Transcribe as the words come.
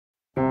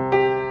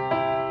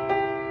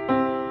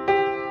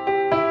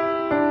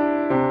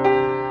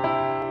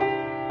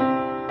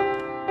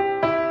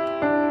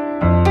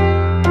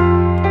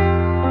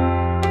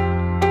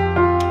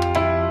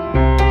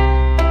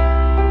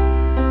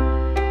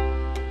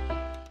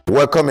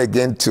Welcome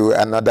again to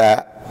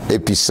another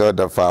episode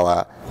of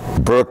our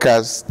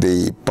broadcast,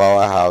 the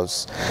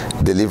Powerhouse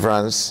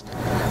Deliverance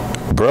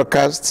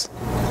broadcast.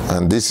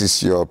 And this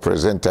is your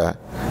presenter,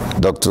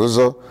 Dr.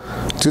 Uzo.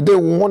 Today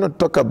we want to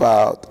talk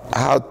about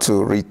how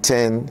to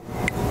retain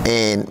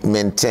and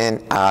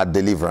maintain our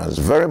deliverance.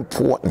 Very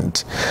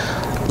important.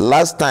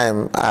 Last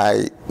time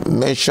I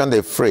mentioned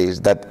a phrase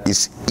that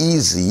is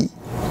easy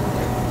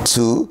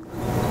to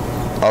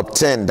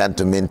obtain than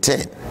to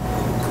maintain.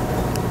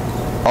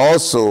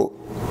 Also,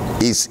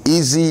 it's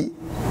easy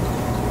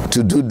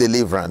to do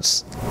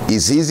deliverance.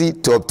 It's easy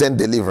to obtain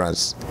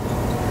deliverance.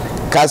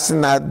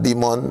 Casting out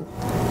demons,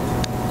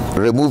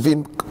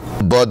 removing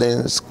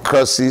burdens,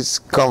 curses,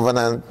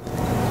 covenant,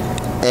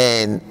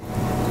 and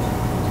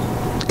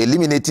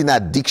eliminating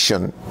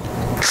addiction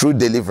through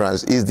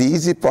deliverance is the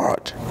easy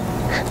part.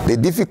 The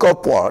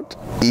difficult part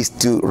is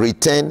to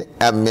retain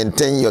and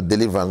maintain your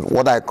deliverance,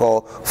 what I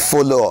call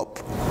follow-up.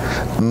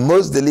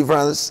 Most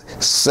deliverance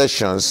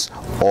sessions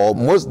or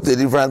most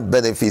deliverance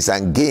benefits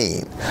and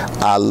gain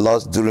are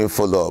lost during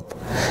follow-up.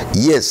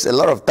 Yes, a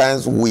lot of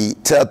times we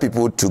tell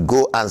people to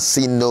go and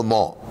sin no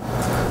more,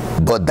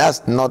 but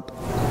that's not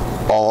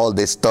all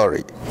the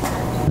story.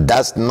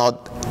 That's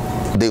not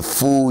the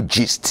full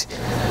gist.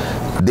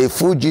 The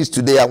full gist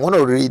today, I want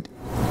to read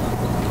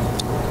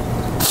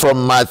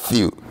from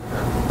Matthew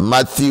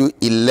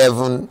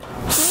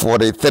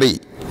 11:43.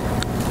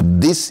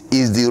 This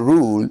is the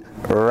rule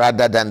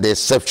rather than the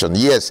exception.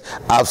 Yes,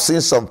 I've seen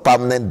some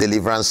permanent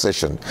deliverance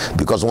session,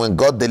 because when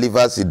God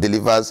delivers, he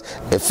delivers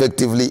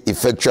effectively,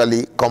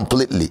 effectually,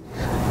 completely.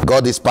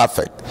 God is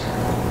perfect.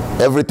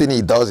 Everything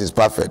he does is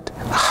perfect.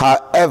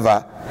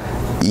 However,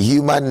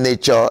 human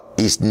nature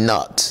is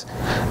not.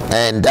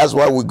 And that's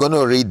why we're going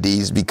to read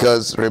these,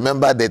 because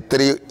remember the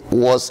three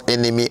worst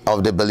enemy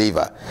of the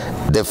believer: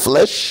 the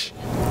flesh,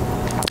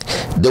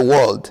 the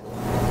world,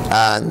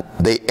 and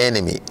the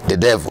enemy, the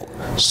devil.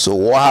 So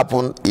what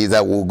happened is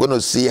that we're going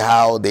to see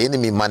how the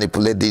enemy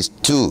manipulates these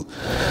two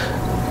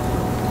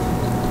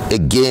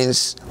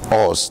against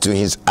us to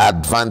his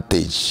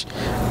advantage,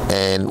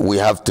 and we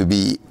have to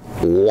be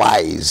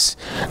wise.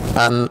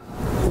 And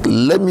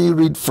let me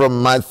read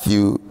from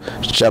Matthew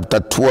chapter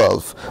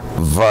 12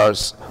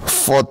 verse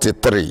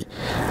 43.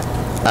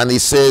 And he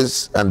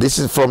says, and this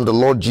is from the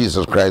Lord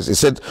Jesus Christ, he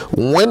said,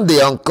 when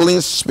the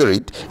unclean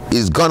spirit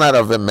is gone out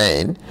of a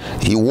man,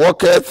 he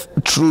walketh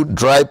through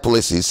dry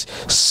places,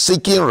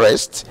 seeking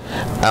rest,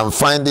 and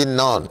finding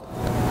none.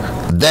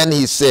 Then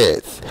he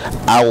saith,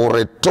 I will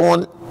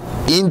return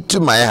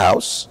into my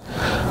house,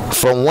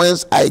 from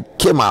whence I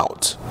came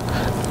out.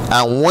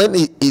 And when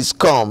he is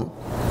come,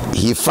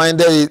 he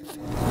findeth it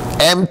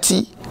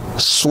empty,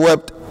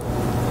 swept,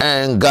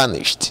 and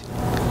garnished.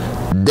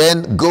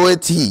 Then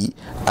goeth he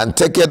and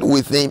taketh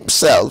with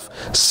himself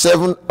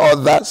 7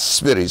 other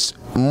spirits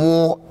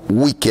more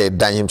wicked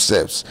than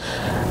himself,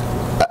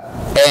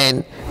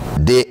 and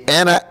they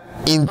enter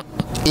in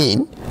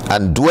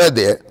and dwell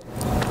there.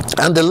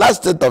 And the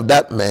last state of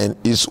that man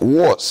is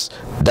worse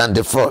than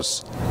the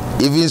first.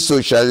 Even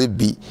so shall it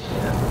be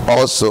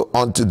also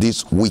unto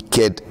this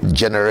wicked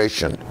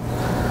generation.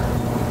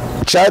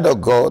 Child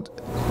of God,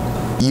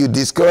 you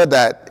discover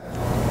that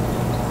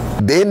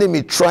the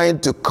enemy trying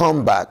to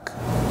come back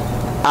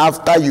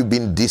after you've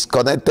been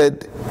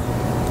disconnected,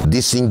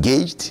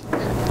 disengaged,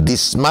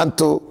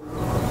 dismantled,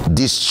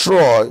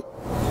 destroy,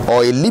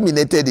 or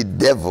eliminated the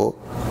devil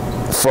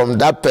from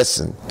that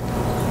person,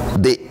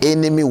 the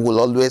enemy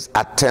will always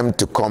attempt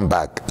to come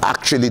back.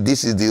 Actually,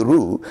 this is the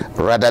rule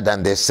rather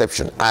than the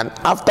exception. And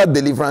after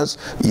deliverance,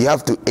 you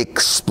have to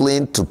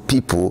explain to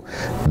people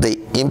the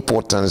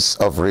importance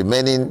of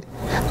retaining,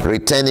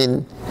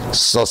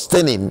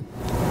 sustaining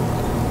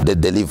the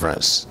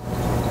deliverance.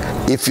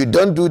 If you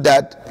don't do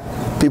that,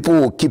 people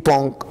will keep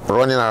on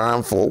running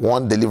around for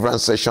one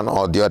deliverance session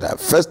or the other.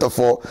 First of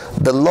all,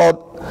 the Lord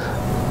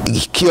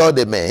cured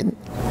the man,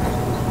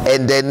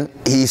 and then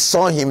he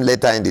saw him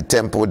later in the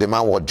temple. The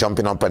man was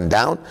jumping up and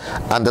down,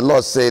 and the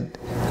Lord said,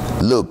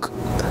 look,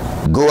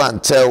 go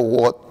and tell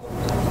what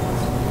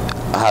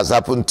has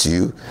happened to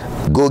you,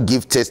 go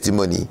give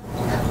testimony,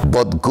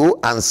 but go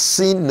and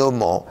sin no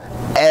more,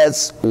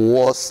 else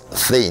worse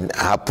thing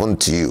happened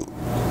to you.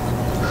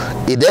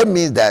 It then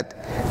means that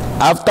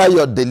after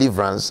your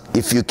deliverance,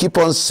 if you keep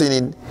on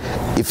sinning,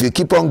 if you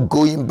keep on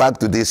going back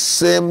to the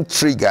same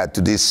trigger,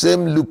 to the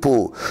same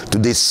loophole, to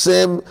the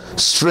same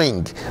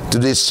string, to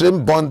the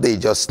same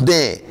bondage or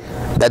snare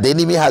that the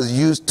enemy has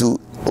used to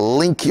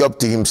link you up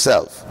to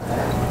himself,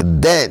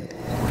 then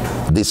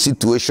the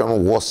situation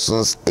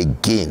worsens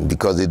again,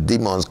 because the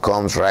demons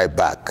comes right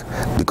back,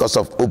 because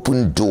of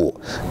open door,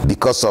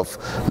 because of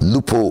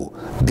loophole,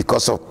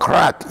 because of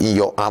crack in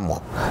your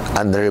armor.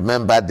 And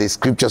remember, the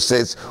scripture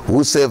says,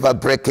 whosoever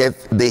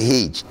breaketh the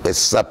hedge, a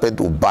serpent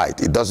will bite.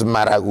 It doesn't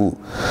matter who.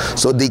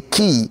 So the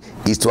key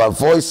is to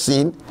avoid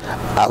sin,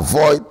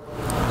 avoid,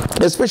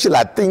 especially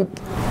I think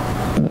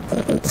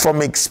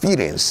from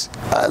experience,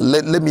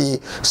 let me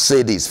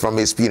say this from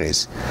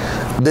experience.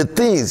 The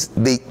things,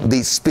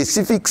 the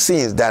specific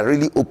sins that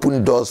really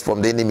open doors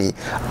from the enemy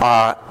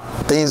are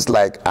things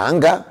like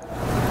anger,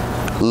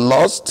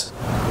 lust,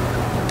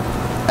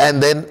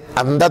 and then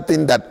another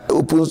thing that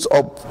opens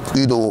up,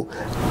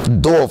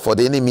 door for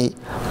the enemy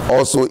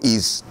also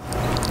is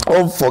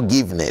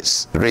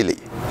unforgiveness, really.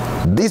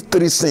 These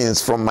three sins,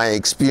 from my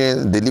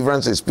experience,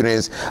 deliverance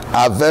experience,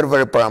 are very,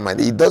 very paramount.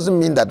 It doesn't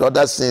mean that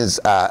other sins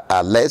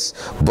are less,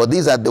 but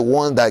these are the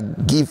ones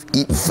that give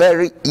it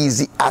very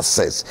easy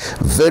access,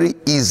 very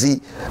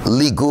easy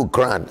legal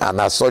ground,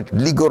 and as such,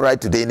 legal right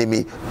to the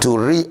enemy to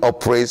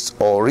reoppress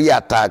or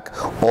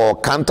reattack or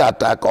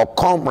counterattack or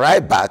come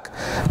right back,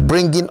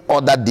 bringing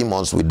other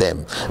demons with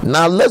them.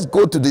 Now, let's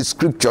go to the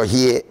scripture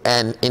here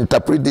and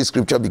interpret this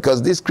scripture,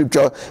 because this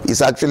scripture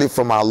is actually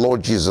from our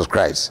Lord Jesus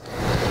Christ.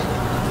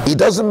 It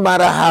doesn't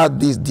matter how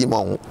this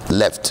demon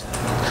left,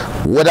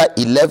 whether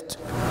he left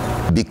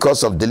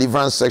because of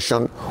deliverance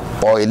section,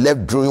 or he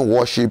left during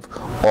worship,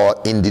 or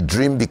in the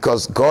dream,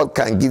 because God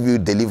can give you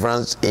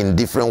deliverance in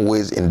different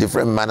ways, in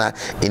different manner,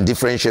 in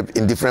different shape,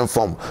 in different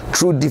form,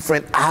 through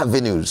different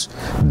avenues.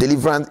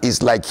 Deliverance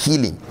is like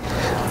healing,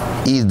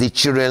 is the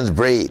children's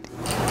bread.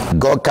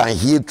 God can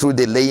heal through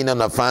the laying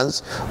on of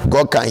hands.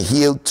 God can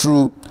heal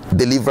through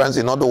deliverance.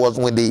 In other words,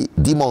 when the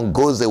demon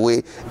goes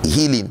away,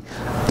 healing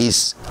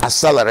is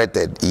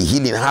accelerated.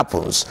 Healing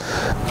happens.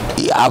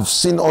 I've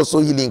seen also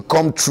healing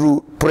come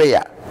through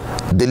prayer,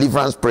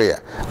 deliverance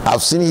prayer.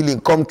 I've seen healing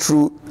come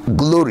through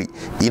glory.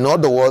 In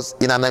other words,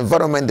 in an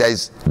environment there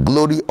is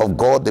glory of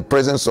God, the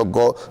presence of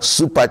God,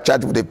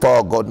 supercharged with the power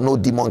of God, no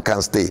demon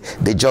can stay.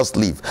 They just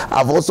leave.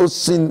 I've also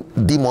seen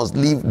demons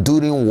leave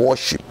during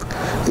worship.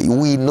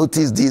 We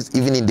notice this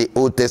even in the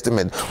Old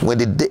Testament,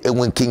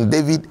 when King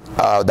David,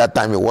 that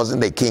time he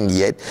wasn't the king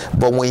yet,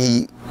 but when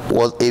he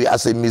was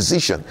as a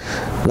musician,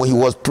 when he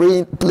was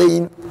playing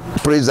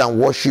praise and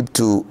worship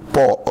to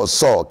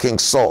King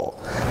Saul,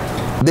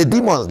 the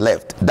demons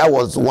left. That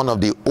was one of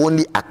the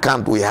only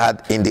account we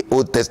had in the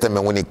Old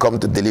Testament when it comes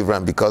to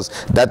deliverance, because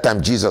that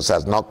time Jesus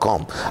has not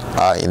come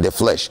in the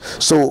flesh.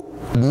 So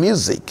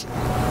music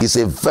is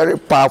a very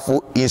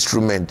powerful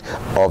instrument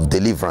of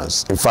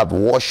deliverance. In fact,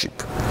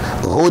 worship,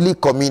 Holy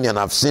Communion,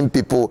 I've seen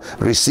people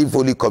receive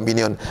Holy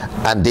Communion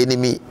and the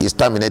enemy is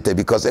terminated,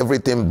 because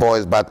everything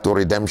boils back to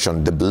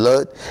redemption, the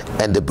blood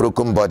and the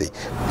broken body,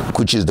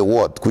 which is the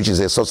word, which is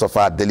a source of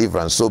our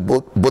deliverance. So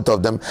both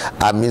of them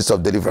are means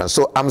of deliverance.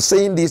 So I'm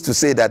saying this to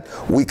say that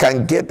we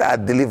can get our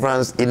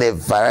deliverance in a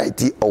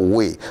variety of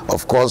ways,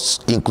 of course,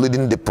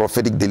 including the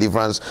prophetic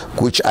deliverance,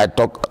 which I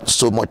talk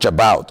so much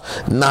about.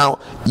 Now,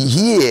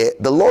 here,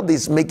 the Lord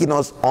is making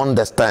us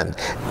understand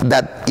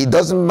that it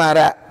doesn't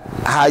matter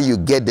how you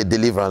get the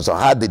deliverance or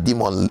how the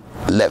demon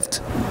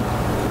left.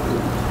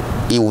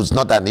 It was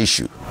not an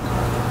issue.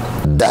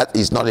 That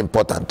is not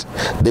important.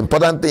 The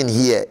important thing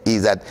here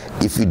is that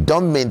if you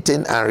don't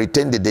maintain and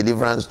retain the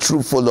deliverance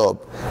through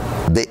follow-up,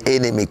 the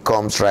enemy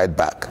comes right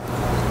back.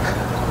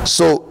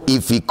 So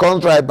if he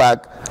comes right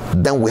back,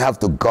 then we have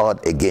to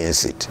guard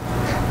against it.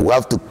 We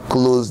have to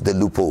close the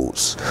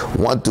loopholes,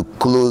 want to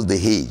close the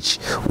hedge,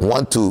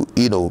 want to,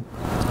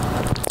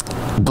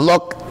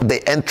 block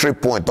the entry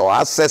point or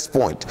access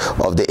point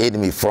of the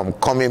enemy from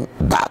coming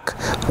back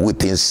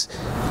with his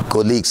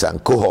colleagues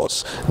and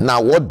cohorts.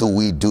 Now, what do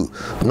we do?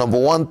 Number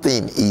one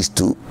thing is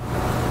to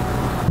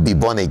be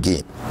born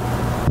again.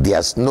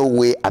 There's no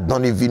way. I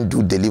don't even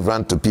do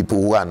deliverance to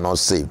people who are not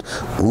saved,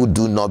 who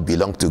do not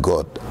belong to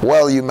God.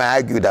 Well, you may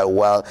argue that,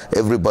 well,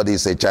 everybody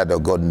is a child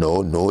of God.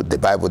 No, the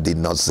Bible did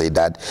not say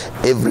that.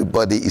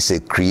 Everybody is a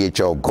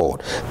creature of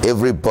God.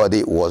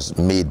 Everybody was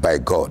made by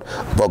God.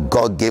 But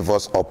God gave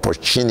us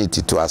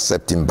opportunity to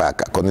accept him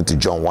back, according to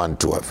John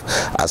 1:12.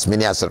 As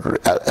many as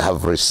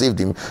have received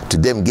him, to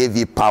them gave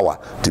he power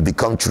to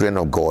become children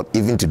of God,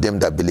 even to them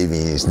that believe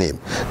in his name.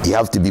 You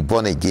have to be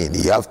born again.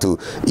 You have to,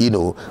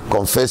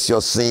 confess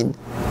your sin,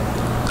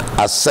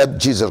 accept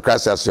Jesus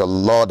Christ as your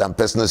Lord and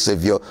personal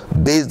Savior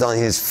based on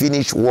his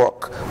finished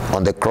work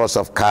on the cross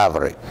of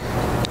Calvary,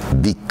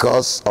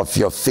 because of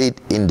your faith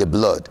in the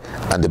blood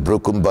and the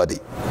broken body.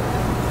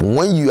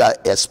 When you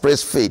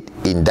express faith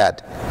in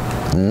that,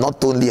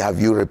 not only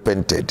have you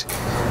repented,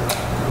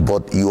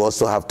 but you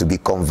also have to be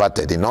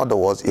converted. In other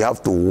words, you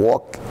have to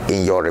walk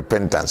in your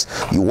repentance.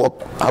 You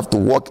have to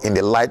walk in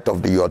the light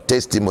of your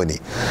testimony.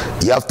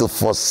 You have to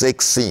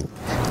forsake sin.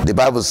 The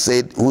Bible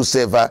said,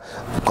 whosoever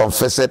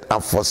confesseth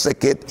and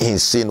forsaketh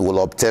his sin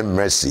will obtain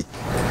mercy.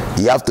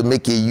 You have to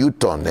make a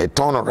U-turn, a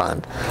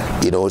turnaround,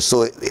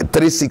 so a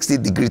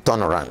 360-degree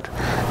turnaround.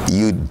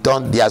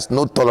 There's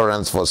no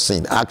tolerance for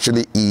sin.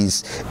 Actually,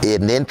 is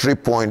an entry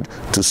point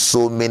to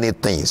so many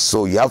things.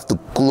 So you have to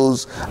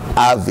close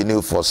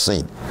avenue for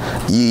sin.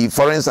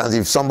 For instance,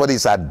 if somebody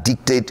is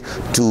addicted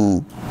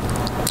to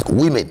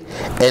women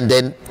and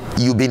then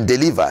you've been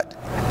delivered,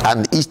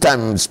 and each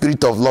time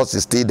spirit of lust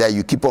is still there,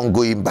 you keep on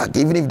going back.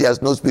 Even if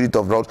there's no spirit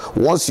of lust,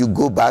 once you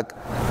go back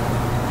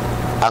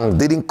and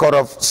didn't cut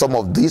off some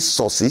of these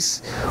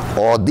sources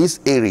or these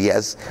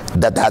areas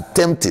that are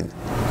tempting,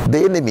 the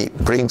enemy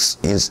brings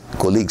his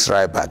colleagues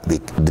right back. The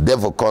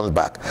devil comes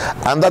back.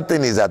 And that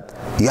thing is that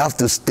you have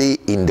to stay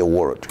in the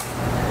word.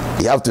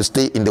 You have to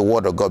stay in the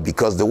word of God,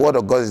 because the word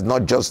of God is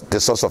not just the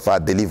source of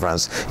our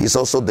deliverance, it's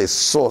also the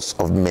source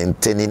of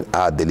maintaining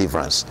our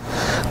deliverance.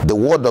 The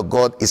word of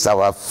God is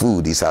our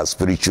food, is our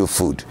spiritual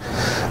food.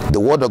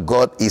 The word of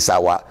God is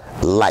our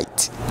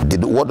light.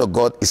 The word of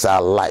God is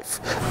our life.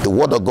 The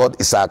word of God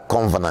is our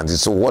covenant.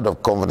 It's a word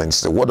of covenant.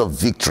 It's a word of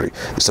victory.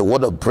 It's a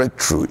word of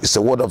breakthrough. It's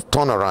a word of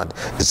turnaround.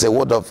 It's a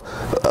word of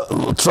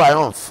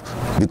triumph,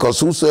 because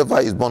whosoever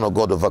is born of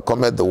God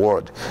overcometh the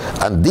world.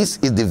 And this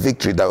is the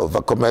victory that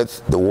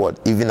overcometh the world,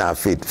 even our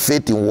faith.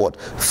 Faith in what?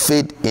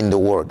 Faith in the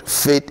word.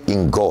 Faith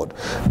in God.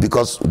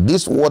 Because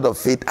this word of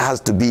faith has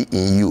to be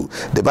in you.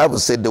 The Bible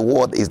said the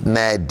word is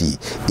nigh thee,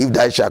 if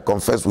thou shalt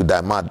confess with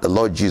thy mouth the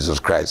Lord Jesus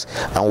Christ,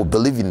 and will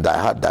believe in thy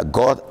heart that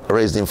God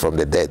raised him from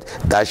the dead,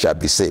 thou shalt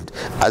be saved.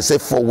 I say,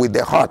 for with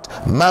the heart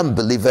man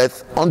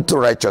believeth unto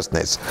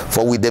righteousness,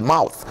 for with the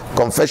mouth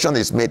confession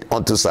is made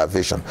unto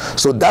salvation.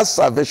 So that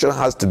salvation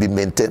has to be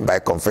maintained by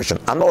confession.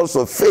 And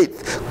also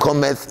faith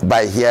cometh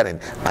by hearing,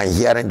 and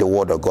hearing the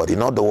word of God.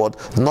 In other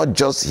words, not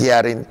just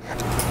hearing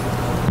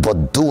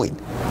but doing.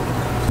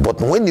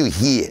 But when you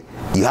hear,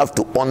 you have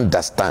to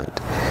understand,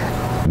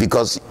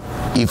 because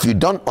if you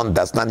don't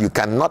understand, you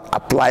cannot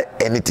apply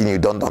anything you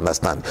don't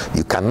understand.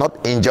 You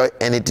cannot enjoy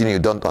anything you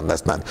don't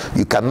understand.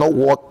 You cannot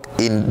walk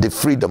in the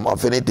freedom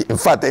of anything. In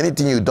fact,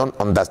 anything you don't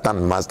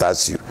understand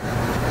masters you.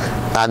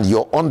 And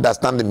your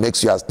understanding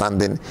makes you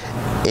standing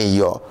in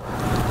your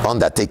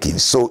undertaking.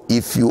 So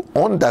if you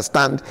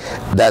understand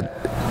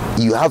that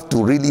you have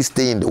to really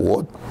stay in the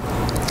word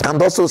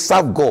and also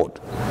serve God,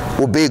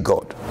 obey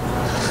God.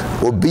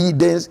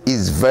 Obedience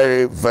is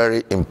very,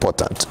 very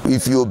important.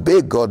 If you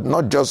obey God,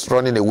 not just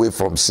running away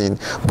from sin,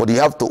 but you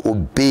have to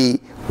obey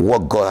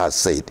what God has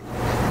said.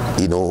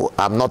 You know,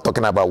 I'm not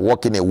talking about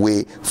walking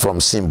away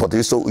from sin, but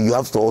you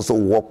have to also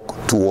walk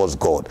towards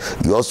God.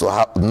 You also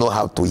know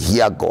how to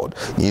hear God.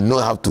 You know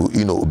how to,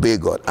 obey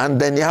God. And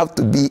then you have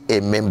to be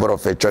a member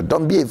of a church.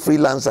 Don't be a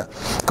freelancer.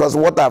 Because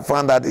what I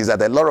found out is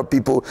that a lot of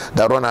people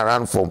that run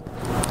around from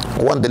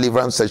one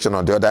deliverance session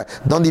or the other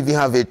don't even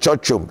have a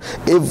church home.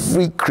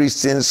 Every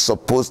Christian is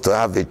supposed to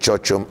have a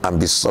church home and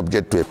be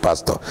subject to a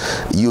pastor.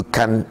 You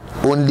can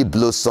only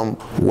blossom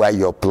where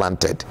you're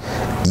planted.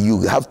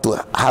 You have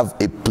to have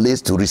a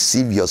place to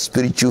receive your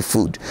spiritual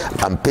food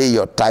and pay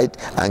your tithe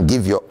and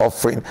give your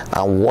offering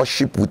and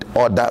worship with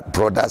other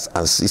brothers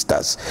and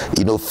sisters.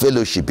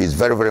 Fellowship is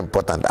very, very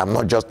important. I'm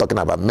not just talking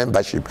about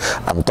membership.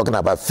 I'm talking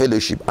about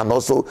fellowship and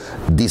also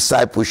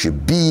discipleship.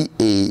 Be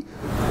a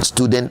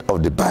student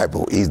of the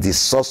Bible is the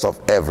source of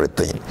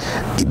everything.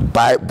 The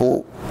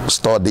Bible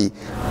study,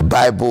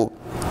 Bible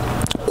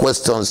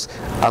questions,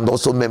 and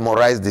also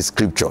memorize the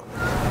scripture.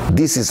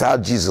 This is how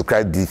Jesus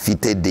Christ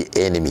defeated the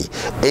enemy.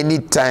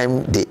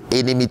 Anytime the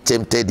enemy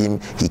tempted him,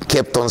 he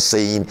kept on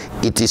saying,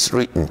 "It is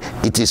written,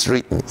 it is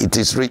written, it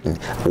is written."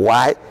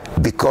 Why?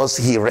 Because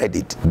he read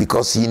it,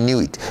 because he knew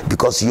it,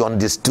 because he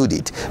understood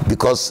it,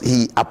 because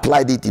he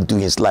applied it into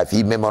his life.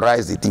 He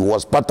memorized it. It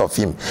was part of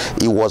him.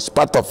 It was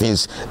part of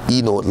his,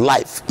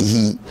 life.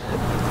 He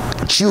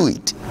chewed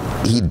it.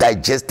 He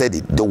digested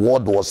it. The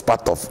word was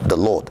part of the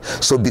Lord.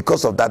 So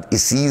because of that,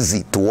 it's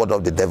easy to ward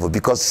off the devil.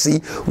 Because see,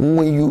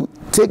 when you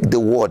take the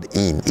word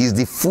in, it's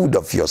the food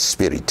of your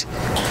spirit.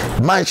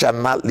 Man shall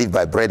not live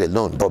by bread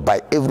alone, but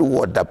by every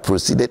word that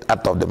proceeded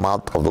out of the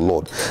mouth of the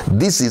Lord.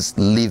 This is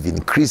living,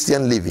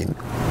 Christian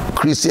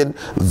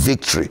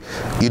victory,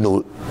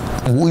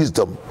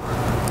 wisdom,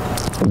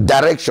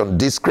 direction,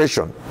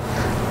 discretion.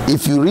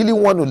 If you really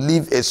want to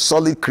live a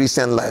solid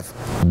Christian life,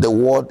 the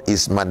word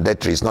is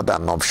mandatory. It's not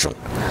an option.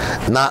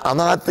 Now,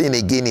 another thing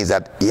again is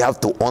that you have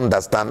to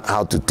understand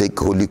how to take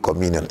Holy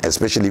Communion,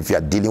 especially if you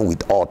are dealing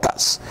with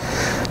altars.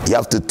 You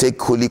have to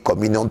take Holy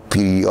Communion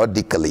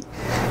periodically.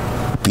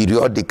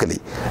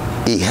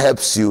 It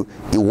helps you.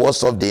 It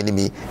wards off the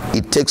enemy.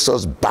 It takes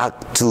us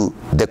back to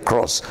the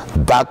cross,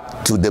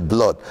 back to the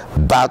blood,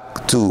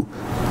 back to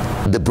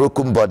the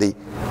broken body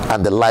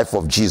and the life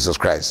of Jesus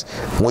Christ.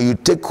 When you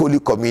take Holy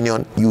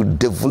Communion, you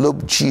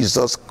develop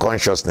Jesus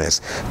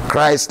consciousness.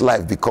 Christ's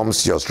life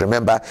becomes yours.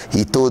 Remember,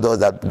 he told us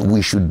that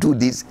we should do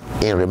this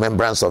in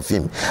remembrance of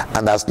him.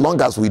 And as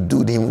long as we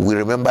do him, we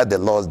remember the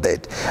Lord's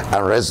death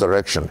and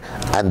resurrection.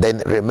 And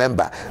then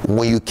remember,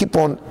 when you keep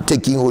on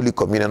taking Holy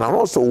Communion, and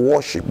also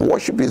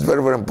worship is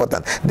very, very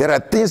important. There are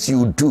things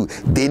you do,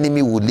 the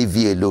enemy will leave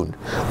you alone.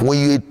 When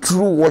you're a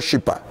true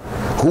worshiper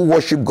who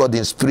worship God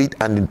in spirit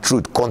and in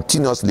truth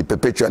continuously,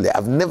 perpetually,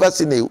 I've never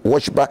seen a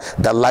worshiper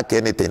that lack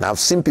anything. I've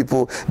seen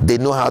people, they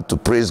know how to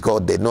praise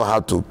God, they know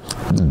how to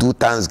do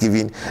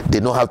thanksgiving, they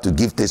know how to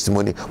give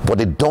testimony, but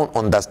they don't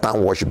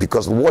understand worship,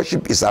 because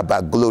worship is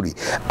about glory,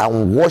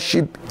 and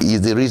worship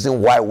is the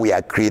reason why we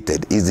are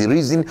created, is the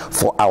reason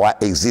for our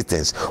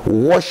existence.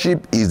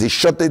 Worship is the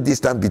shortest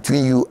distance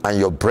between you and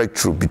your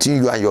breakthrough,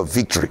 between you and your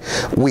victory.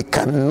 We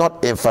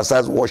cannot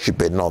emphasize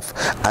worship enough,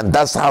 and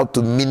that's how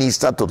to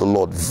minister to the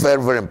Lord.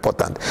 Very, very very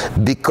important,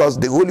 because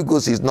the Holy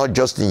Ghost is not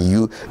just in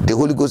you, the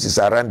Holy Ghost is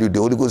around you, the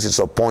Holy Ghost is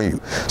upon you.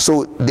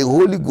 So the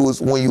Holy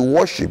Ghost, when you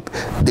worship,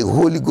 the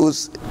Holy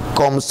Ghost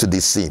comes to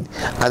the scene,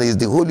 and it's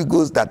the Holy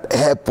Ghost that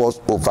help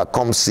us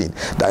overcome sin,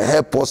 that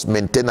help us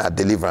maintain our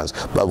deliverance,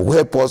 but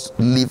help us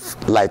live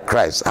like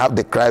Christ, have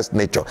the Christ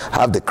nature,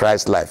 have the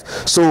Christ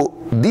life. So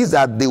these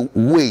are the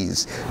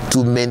ways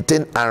to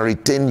maintain and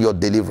retain your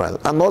deliverance.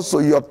 And also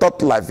your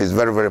thought life is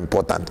very, very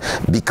important,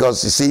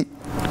 because you see,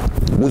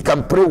 we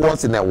can pray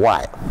once in a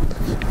while.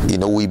 You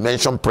know, we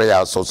mentioned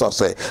prayer, so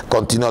say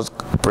continuous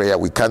prayer,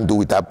 we can't do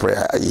without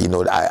prayer. You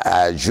know,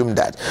 I assume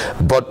that.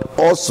 But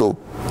also,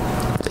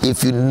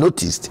 if you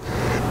noticed,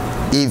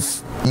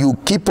 if you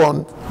keep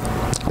on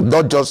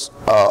not just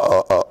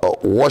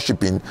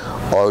worshiping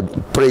or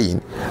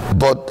praying,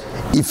 but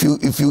if you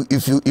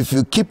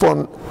keep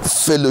on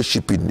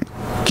fellowshipping,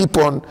 keep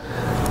on,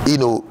 you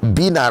know,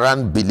 being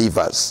around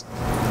believers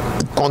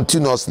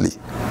continuously,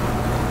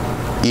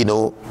 you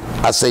know,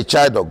 as a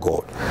child of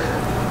God,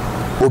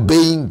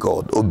 obeying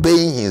God,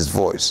 obeying his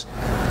voice,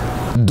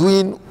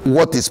 doing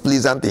what is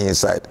pleasant in his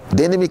sight,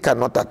 the enemy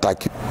cannot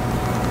attack you,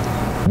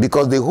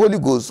 because the Holy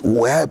Ghost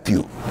will help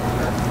you.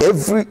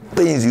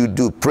 Everything you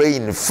do,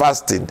 praying,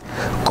 fasting,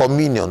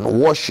 communion,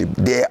 worship,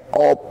 they're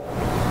all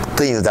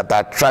things that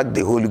attract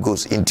the Holy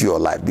Ghost into your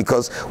life,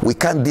 because we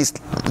can't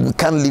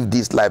live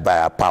this life by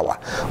our power.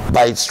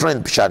 By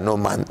strength shall no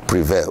man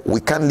prevail. We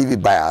can't live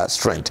it by our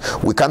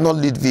strength. We cannot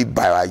live it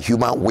by our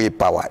human will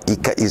power.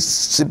 It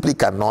simply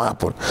cannot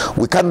happen.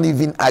 We can't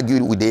even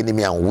argue with the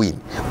enemy and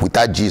win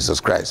without Jesus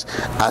Christ.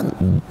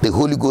 And the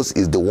Holy Ghost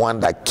is the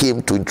one that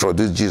came to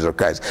introduce Jesus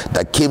Christ,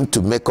 that came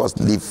to make us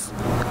live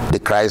the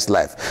Christ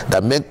life,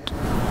 that make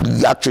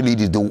actually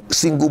it is the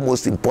single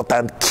most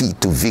important key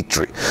to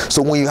victory.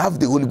 So when you have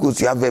the Holy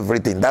Ghost, you have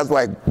everything. That's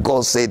why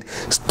God said,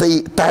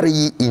 tarry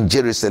ye in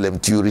Jerusalem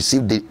till you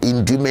receive the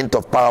endowment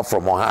of power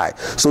from on high.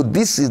 So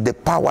this is the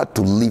power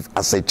to live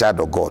as a child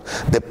of God,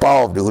 the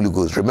power of the Holy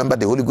Ghost. Remember,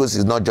 the Holy Ghost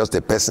is not just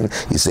a person,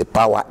 it's a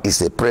power,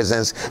 it's a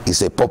presence,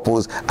 it's a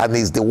purpose, and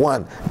it's the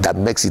one that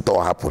makes it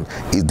all happen.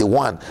 It's the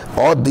one,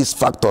 all these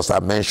factors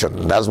are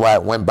mentioned. That's why I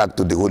went back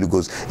to the Holy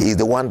Ghost. He's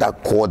the one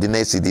that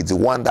coordinates it. It's the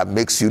one that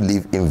makes you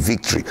live in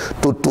victory,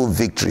 total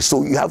victory.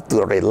 So you have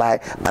to rely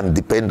and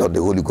depend on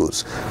the Holy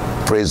Ghost.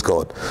 Praise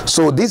God.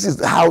 So this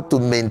is how to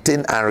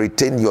maintain and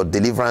retain your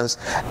deliverance.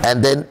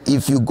 And then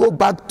if you go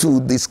back to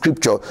the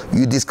scripture,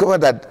 you discover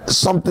that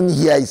something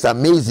here is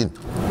amazing.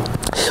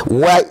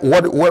 Why?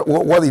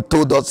 What he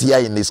told us here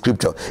in the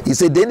scripture, he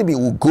said the enemy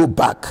will go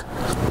back,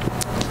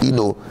 you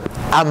know,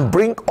 and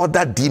bring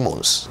other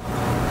demons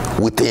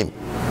with him.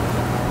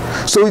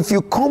 So if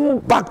you come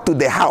back to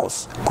the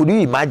house, could you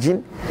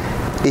imagine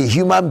a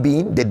human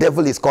being, the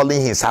devil is calling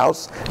his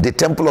house, the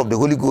temple of the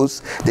Holy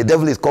Ghost, the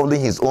devil is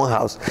calling his own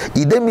house?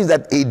 It then means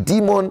that a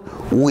demon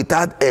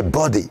without a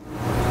body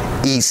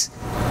is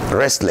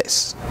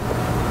restless,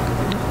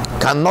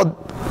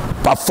 cannot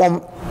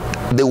perform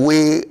the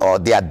way or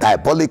their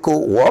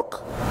diabolical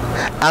work,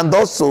 and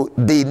also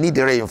they need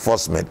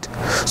reinforcement.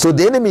 So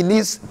the enemy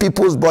needs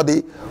people's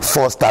body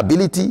for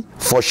stability,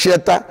 for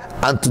shelter,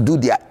 and to do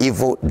their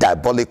evil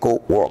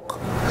diabolical work.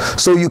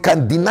 So you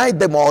can deny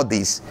them all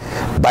this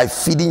by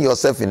feeding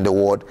yourself in the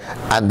word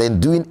and then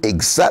doing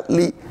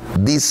exactly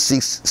these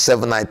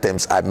 6-7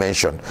 items I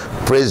mentioned.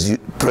 Praise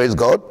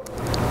God.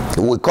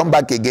 We'll come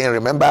back again.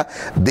 Remember,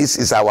 this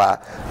is our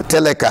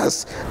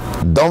telecast.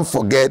 Don't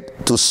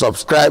forget to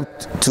subscribe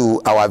to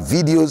our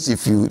videos.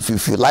 If you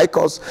like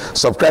us,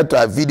 subscribe to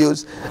our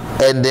videos.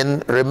 And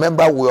then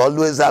remember, we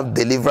always have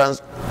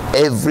deliverance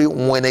every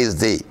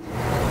Wednesday,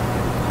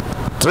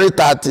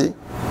 3:30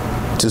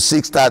 to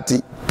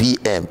 6:30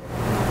 p.m.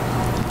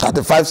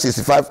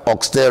 3565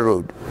 Oxtail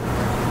Road,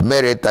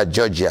 Marietta,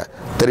 Georgia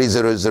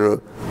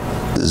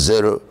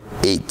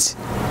 30008.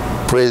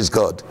 Praise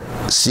God.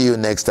 See you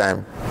next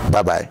time.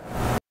 Bye-bye.